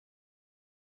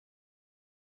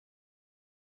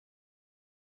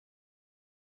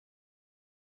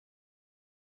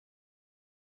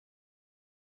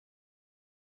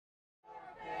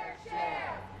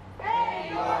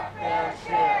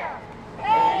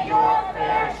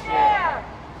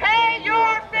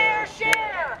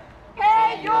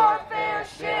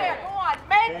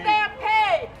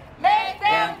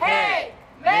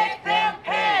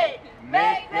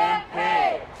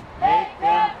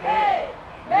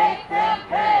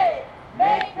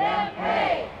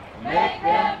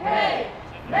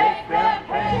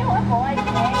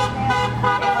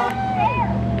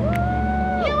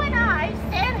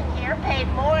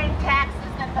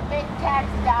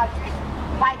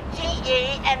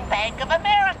GE and Bank of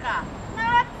America.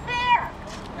 Not fair.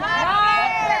 Not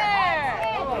fair.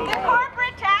 The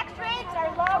corporate tax rates are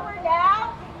lower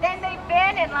now than they've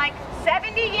been in like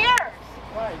 70 years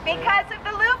because of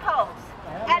the loopholes.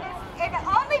 And it's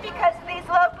only because of these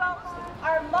loopholes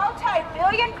are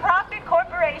multi-billion profit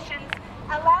corporations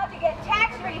allowed to get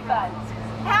tax refunds.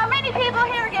 How many people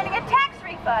here are getting a tax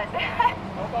refund?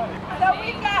 So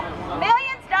we've got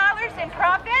millions of dollars in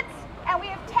profits, and we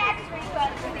have tax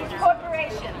refunds for these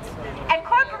corporations. And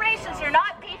corporations are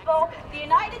not people. The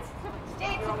United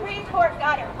States Supreme Court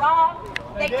got it wrong.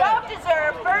 They don't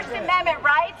deserve First Amendment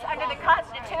rights under the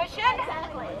Constitution.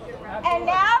 And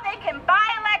now they can buy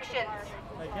elections.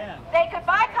 They could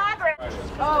buy Congress.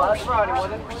 Last Friday,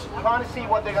 trying to see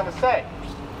what they're going to say.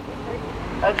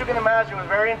 As you can imagine, it was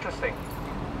very interesting.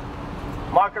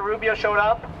 Marco Rubio showed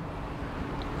up.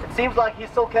 It seems like he's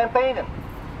still campaigning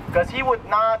because he would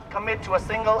not commit to a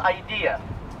single idea.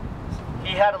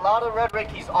 He had a lot of rhetoric.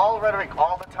 He's all rhetoric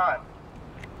all the time.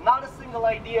 Not a single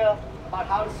idea about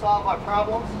how to solve our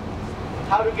problems,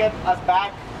 how to get us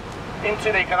back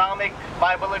into the economic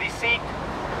viability seat,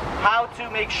 how to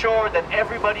make sure that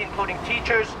everybody, including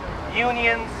teachers,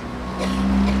 unions,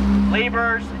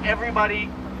 laborers, everybody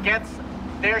gets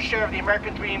their share of the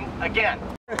American dream again.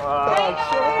 Just here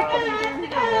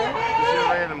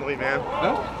randomly, man.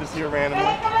 Huh? Just here randomly.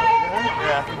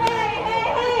 Yeah.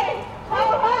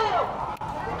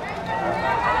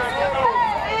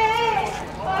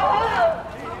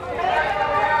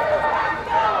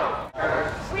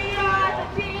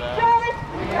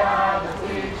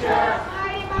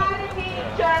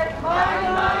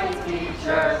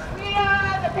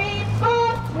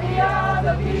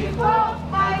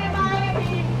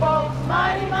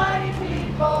 Mighty, mighty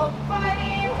people,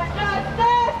 fighting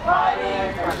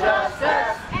for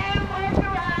justice, and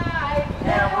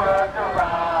worker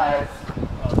rights.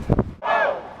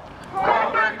 Ho!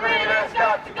 Corporate greed has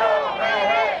got to go, hey,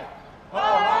 hey! Ho,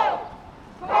 ho!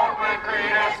 Corporate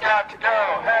greed has got to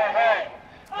go, hey, hey!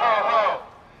 Ho, ho!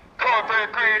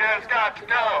 Corporate greed has got to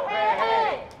go, hey,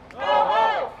 hey! Ho,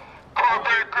 ho!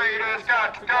 Corporate greed has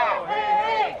got to go, hey,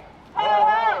 hey! Ho,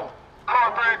 ho!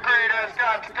 Corporate greed has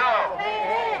got to go.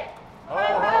 Hey, hey.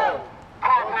 Ho, ho.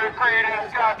 Corporate greed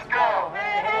has got to go.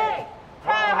 Hey, hey.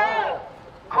 Ho, ho.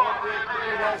 Corporate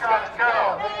greed has got to go.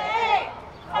 Hey, hey.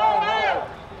 Ho, ho.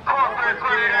 Corporate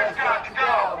greed has got to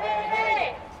go. Hey,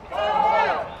 hey. Ho,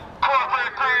 ho.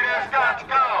 Corporate greed has got to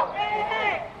go. Hey,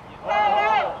 hey. Ho,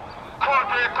 ho.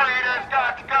 Corporate greed has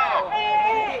got to go. Hey,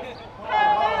 hey. Ho,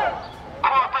 ho.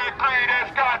 Corporate greed has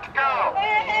got to go.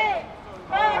 Hey, hey.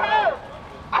 Ho, ho.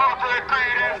 Corporate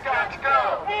greed has got to go.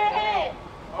 Hey, hey.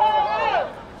 Ho, ho.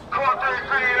 Corporate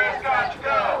greed has got to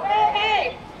go. Hey,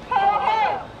 hey. Ho,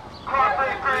 ho.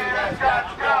 Corporate greed has got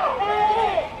to go. Hey,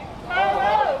 hey. Ho,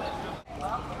 ho.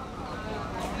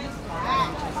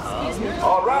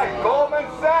 All right, Goldman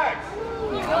Sachs.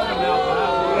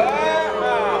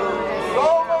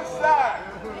 Goldman Sachs.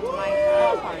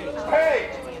 Hey,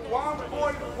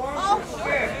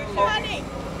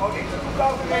 1.1% of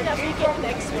each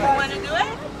 2018. Want to do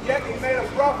it? Yet he made a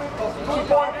profit of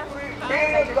 $2.3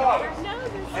 billion.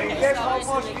 And guess how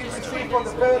much he received from the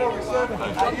Federal Reserve and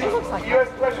U.S.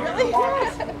 Treasury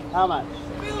market? How much?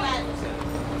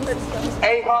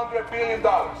 $800 billion.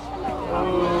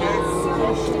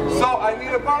 Okay. So I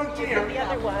need a volunteer. The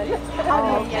other one.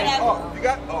 Oh, you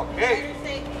got? Okay.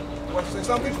 Want to say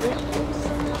something?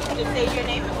 Just say your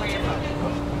name and where you're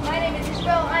from. My name is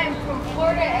Isabel. I am from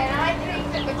Florida, and I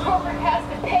think that the corporate has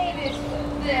to pay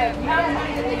the amount of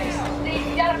money that they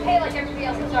gotta pay like everybody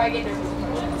else. I'm sorry, I gave this.